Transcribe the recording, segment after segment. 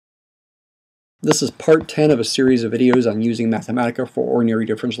This is part 10 of a series of videos on using Mathematica for ordinary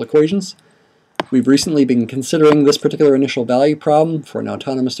differential equations. We've recently been considering this particular initial value problem for an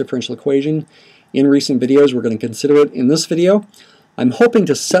autonomous differential equation. In recent videos, we're going to consider it in this video. I'm hoping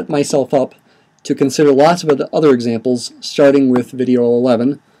to set myself up to consider lots of other examples, starting with video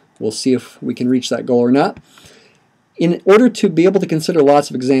 11. We'll see if we can reach that goal or not. In order to be able to consider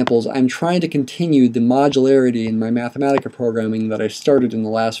lots of examples, I'm trying to continue the modularity in my Mathematica programming that I started in the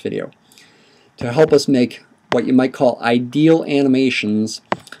last video, to help us make what you might call ideal animations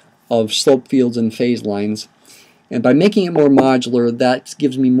of slope fields and phase lines. And by making it more modular, that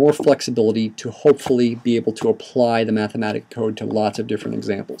gives me more flexibility to hopefully be able to apply the Mathematica code to lots of different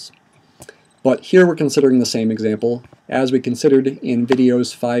examples. But here we're considering the same example as we considered in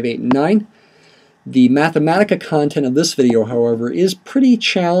videos 5, 8, and 9. The Mathematica content of this video, however, is pretty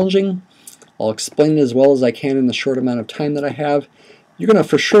challenging. I'll explain it as well as I can in the short amount of time that I have. You're going to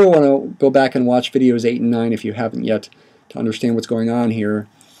for sure want to go back and watch videos 8 and 9 if you haven't yet to understand what's going on here.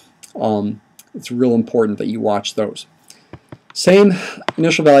 It's real important that you watch those. Same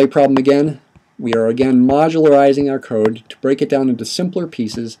initial value problem again. We are again modularizing our code to break it down into simpler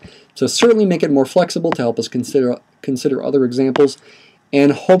pieces to certainly make it more flexible to help us consider other examples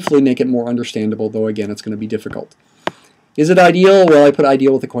and hopefully make it more understandable, though again it's going to be difficult. Is it ideal? Well, I put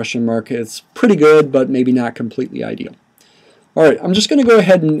ideal with a question mark. It's pretty good, but maybe not completely ideal. Alright, I'm just going to go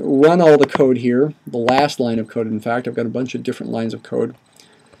ahead and run all the code here, the last line of code in fact. I've got a bunch of different lines of code.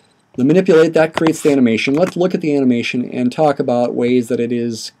 The manipulate, that creates the animation. Let's look at the animation and talk about ways that it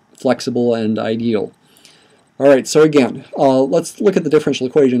is flexible and ideal. Alright, so again, let's look at the differential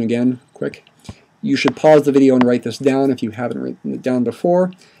equation again, quick. You should pause the video and write this down if you haven't written it down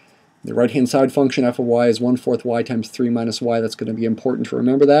before. The right-hand side function f of y is 1/4 y times 3 minus y. That's going to be important to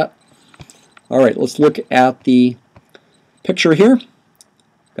remember that. Alright, let's look at the picture here.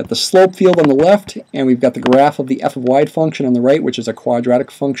 Got the slope field on the left, and we've got the graph of the f of y function on the right, which is a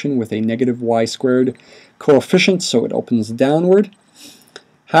quadratic function with a negative y squared coefficient, so it opens downward.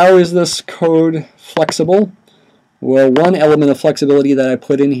 How is this code flexible? Well, one element of flexibility that I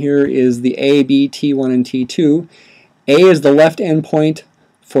put in here is the a, b, t1, and t2. A is the left endpoint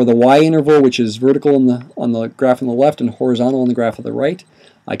for the y interval, which is vertical on the graph on the left and horizontal on the graph on the right.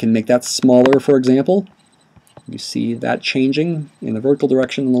 I can make that smaller, for example. You see that changing in the vertical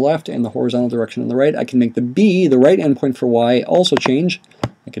direction on the left and the horizontal direction on the right. I can make the b, the right endpoint for y, also change.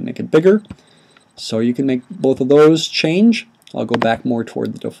 I can make it bigger. So you can make both of those change. I'll go back more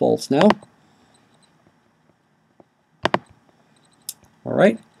toward the defaults now.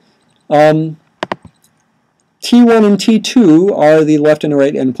 Alright. T1 and T2 are the left and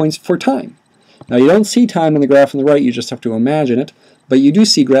right endpoints for time. Now you don't see time on the graph on the right, you just have to imagine it. But you do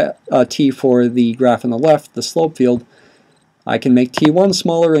see t for the graph on the left, the slope field. I can make t1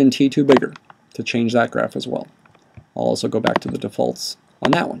 smaller and t2 bigger to change that graph as well. I'll also go back to the defaults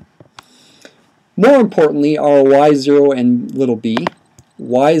on that one. More importantly are y0 and little b.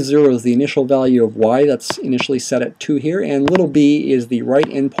 y0 is the initial value of y that's initially set at 2 here, and little b is the right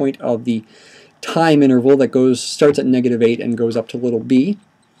endpoint of the time interval that starts at -8 and goes up to little b.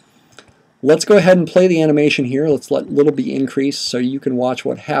 Let's go ahead and play the animation here. Let's let little b increase so you can watch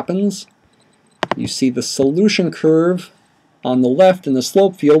what happens. You see the solution curve on the left in the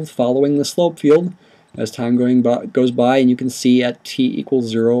slope field following the slope field as time goes by, and you can see at t equals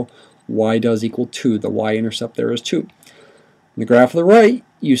 0, y does equal 2. The y-intercept there is 2. In the graph on the right,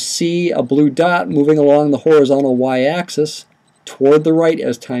 you see a blue dot moving along the horizontal y-axis toward the right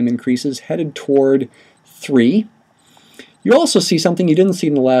as time increases, headed toward 3. You also see something you didn't see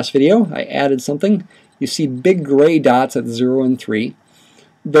in the last video. I added something. You see big gray dots at 0 and 3.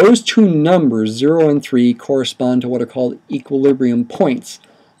 Those two numbers, 0 and 3, correspond to what are called equilibrium points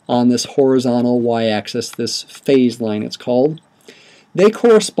on this horizontal y-axis, this phase line it's called. They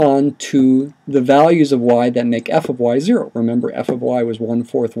correspond to the values of y that make f of y 0. Remember, f of y was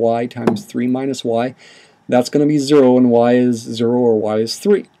 1/4 y times 3 minus y. That's going to be 0, and y is 0 or y is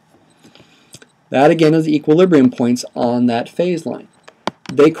 3. That again is equilibrium points on that phase line.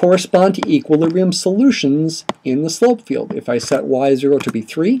 They correspond to equilibrium solutions in the slope field. If I set y0 to be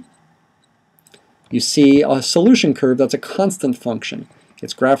 3, you see a solution curve that's a constant function.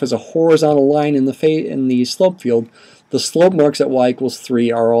 Its graph is a horizontal line in the slope field. The slope marks at y equals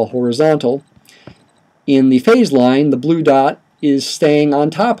 3 are all horizontal. In the phase line, the blue dot is staying on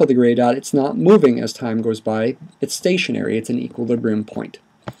top of the gray dot. It's not moving as time goes by. It's stationary. It's an equilibrium point.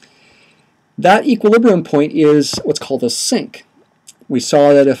 That equilibrium point is what's called a sink. We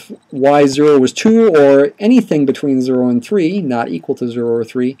saw that if y0 was 2 or anything between 0 and 3, not equal to 0 or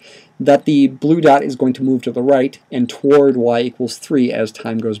 3, that the blue dot is going to move to the right and toward y equals 3 as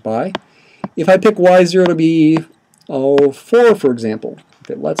time goes by. If I pick y0 to be 4, for example, if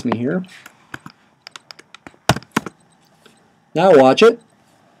it lets me here, now watch it.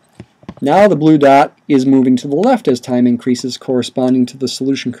 Now the blue dot is moving to the left as time increases, corresponding to the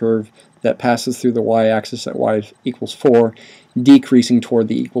solution curve that passes through the y-axis at y equals 4, decreasing toward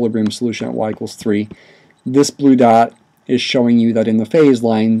the equilibrium solution at y equals 3. This blue dot is showing you that in the phase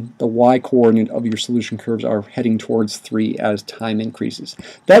line, the y-coordinate of your solution curves are heading towards 3 as time increases.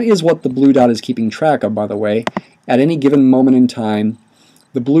 That is what the blue dot is keeping track of, by the way. At any given moment in time,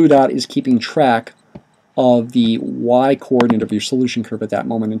 the blue dot is keeping track of the y-coordinate of your solution curve at that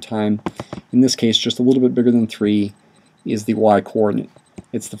moment in time. In this case, just a little bit bigger than 3 is the y-coordinate.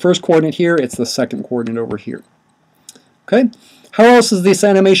 It's the first coordinate here, it's the second coordinate over here. Okay? How else is this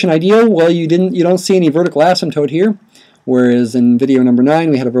animation ideal? Well, you don't see any vertical asymptote here, whereas in video number 9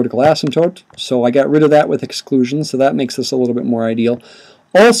 we had a vertical asymptote, so I got rid of that with exclusion, so that makes this a little bit more ideal.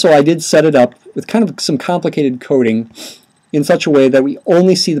 Also, I did set it up with kind of some complicated coding in such a way that we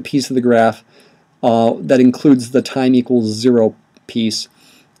only see the piece of the graph that includes the time equals 0 piece,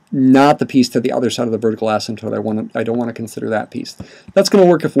 not the piece to the other side of the vertical asymptote. I don't want to consider that piece. That's going to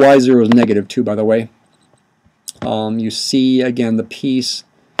work if y0 is negative too, by the way. You see again the piece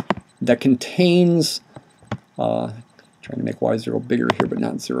that contains, trying to make y0 bigger here but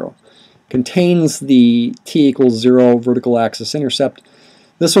not 0, contains the t equals 0 vertical axis intercept.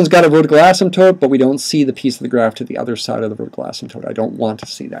 This one's got a vertical asymptote, but we don't see the piece of the graph to the other side of the vertical asymptote. I don't want to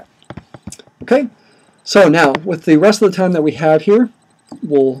see that. Okay, so now with the rest of the time that we have here,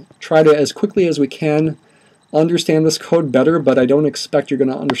 we'll try to, as quickly as we can, understand this code better, but I don't expect you're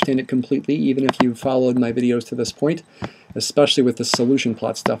going to understand it completely, even if you've followed my videos to this point, especially with the solution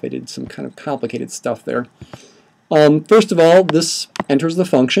plot stuff. I did some kind of complicated stuff there. First of all, this enters the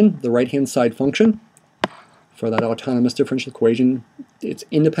function, the right-hand side function, for that autonomous differential equation. It's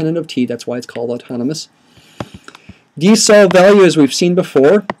independent of t, that's why it's called autonomous. D-solve value, as we've seen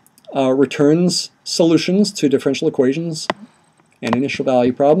before, returns solutions to differential equations and initial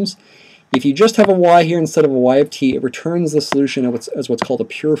value problems. If you just have a y here instead of a y of t, it returns the solution as what's called a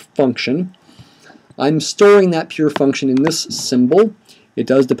pure function. I'm storing that pure function in this symbol. It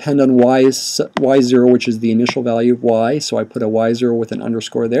does depend on y0, which is the initial value of y, so I put a y0 with an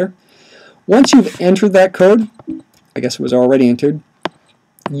underscore there. Once you've entered that code, I guess it was already entered,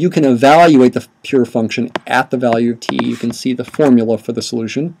 you can evaluate the pure function at the value of t. You can see the formula for the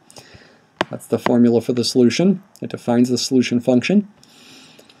solution. That's the formula for the solution. It defines the solution function.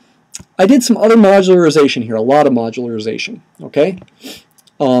 I did some other modularization here, a lot of modularization. Okay.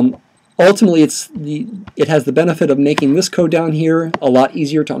 Ultimately, it has the benefit of making this code down here a lot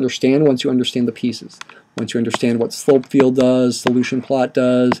easier to understand once you understand the pieces. Once you understand what slope field does, solution plot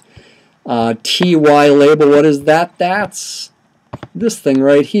does, ty label, what is that? That's this thing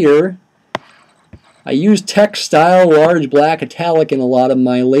right here. I use text style, large, black, italic in a lot of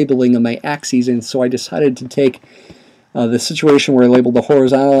my labeling of my axes, and so I decided to take the situation where I labeled the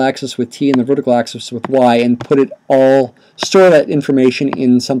horizontal axis with t and the vertical axis with y and store that information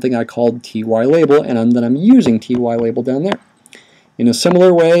in something I called ty label, and then I'm using ty label down there. In a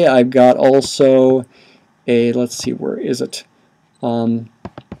similar way, I've got also a, let's see, where is it?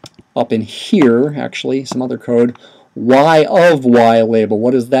 Up in here, actually, some other code, y of y label.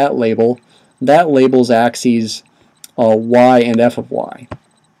 What is that label? That labels axes y and f of y.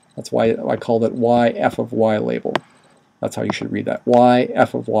 That's why I called it y f of y label. That's how you should read that, y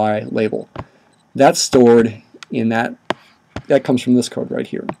f of y label. That's stored in that comes from this code right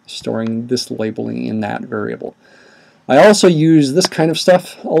here, storing this labeling in that variable. I also use this kind of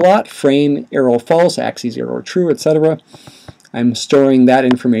stuff a lot, frame arrow false, axes arrow true, etc. I'm storing that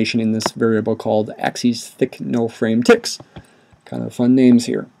information in this variable called axes thick no frame ticks. Kind of fun names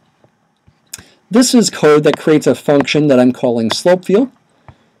here. This is code that creates a function that I'm calling slope field.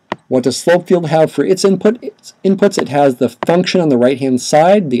 What does slope field have for its inputs? It has the function on the right hand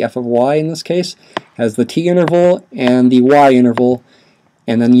side, the f of y in this case, has the t interval and the y interval,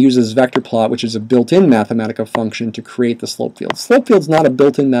 and then uses vector plot, which is a built-in Mathematica function, to create the slope field. Slope field's not a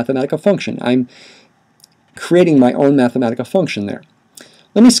built-in Mathematica function. I'm creating my own Mathematica function there.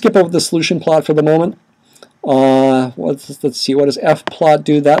 Let me skip over the solution plot for the moment. Let's see, what does fplot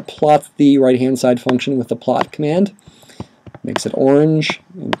do? That plots the right-hand side function with the plot command. Makes it orange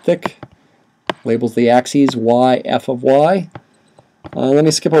and thick. Labels the axes y, f of y. Let me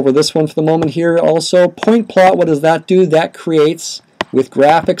skip over this one for the moment here also. Point plot, what does that do? That creates, with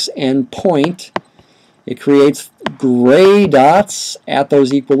graphics and point, it creates gray dots at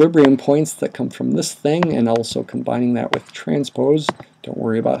those equilibrium points that come from this thing, and also combining that with transpose. Don't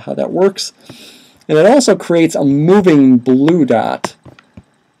worry about how that works. And it also creates a moving blue dot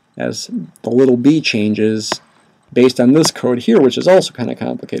as the little b changes based on this code here, which is also kind of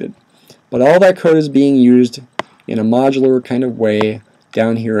complicated. But all that code is being used in a modular kind of way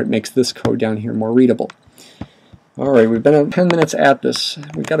down here. It makes this code down here more readable. Alright, we've been 10 minutes at this.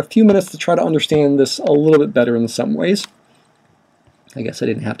 We've got a few minutes to try to understand this a little bit better in some ways. I guess I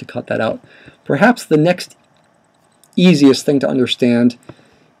didn't have to cut that out. Perhaps the next easiest thing to understand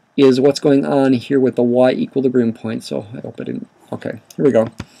is what's going on here with the y equilibrium point. So I hope I didn't. Okay, here we go.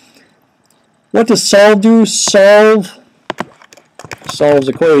 What does solve do? Solves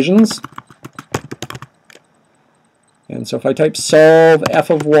equations. And so if I type solve f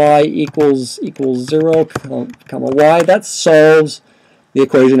of y equals 0, comma y, that solves the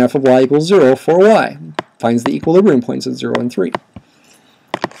equation f of y equals 0 for y. Finds the equilibrium points at 0 and 3.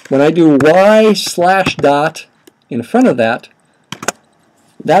 When I do y slash dot in front of that,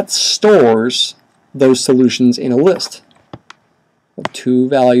 that stores those solutions in a list of 2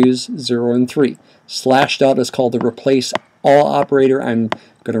 values, 0 and 3. Slash dot is called the replace all operator. I'm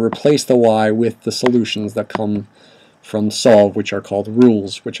going to replace the y with the solutions that come from solve, which are called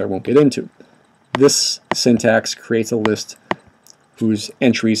rules, which I won't get into. This syntax creates a list whose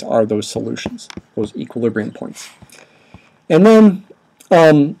entries are those solutions, those equilibrium points. And then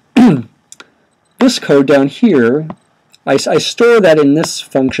this code down here, I store that in this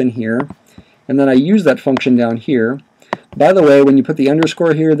function here, and then I use that function down here. By the way, when you put the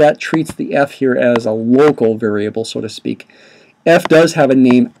underscore here, that treats the f here as a local variable, so to speak. F does have a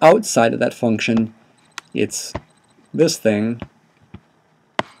name outside of that function. It's this thing,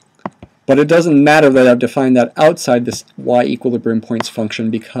 but it doesn't matter that I've defined that outside this y equilibrium points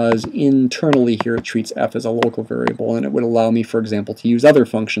function, because internally here it treats f as a local variable, and it would allow me, for example, to use other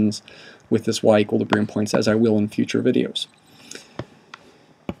functions with this y equilibrium points, as I will in future videos.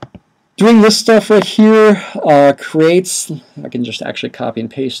 Doing this stuff right here creates, I can just actually copy and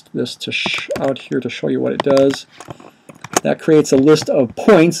paste this out here to show you what it does. That creates a list of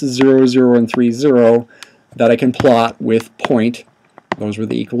points, 0, 0, and 3, 0, that I can plot with point. Those were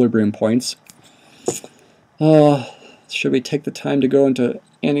the equilibrium points. Should we take the time to go into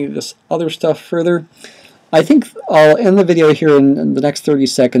any of this other stuff further? I think I'll end the video here in the next 30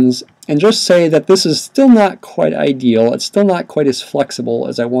 seconds and just say that this is still not quite ideal. It's still not quite as flexible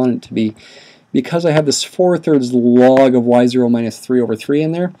as I want it to be, because I have this 4/3 log of y0 minus 3 over 3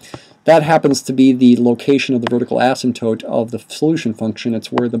 in there. That happens to be the location of the vertical asymptote of the solution function.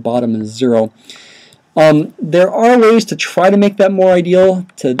 It's where the bottom is 0. There are ways to try to make that more ideal,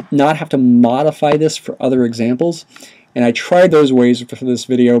 to not have to modify this for other examples. And I tried those ways for this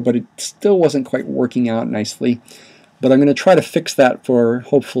video, but it still wasn't quite working out nicely. But I'm going to try to fix that for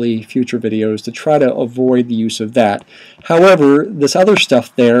hopefully future videos to try to avoid the use of that. However, this other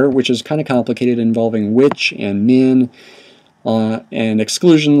stuff there, which is kind of complicated, involving which and min and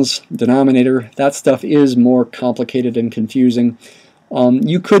exclusions, denominator, that stuff is more complicated and confusing.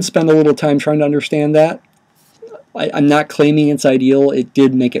 You could spend a little time trying to understand that. I'm not claiming it's ideal. It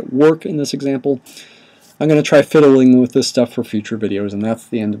did make it work in this example. I'm going to try fiddling with this stuff for future videos, and that's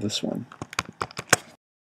the end of this one.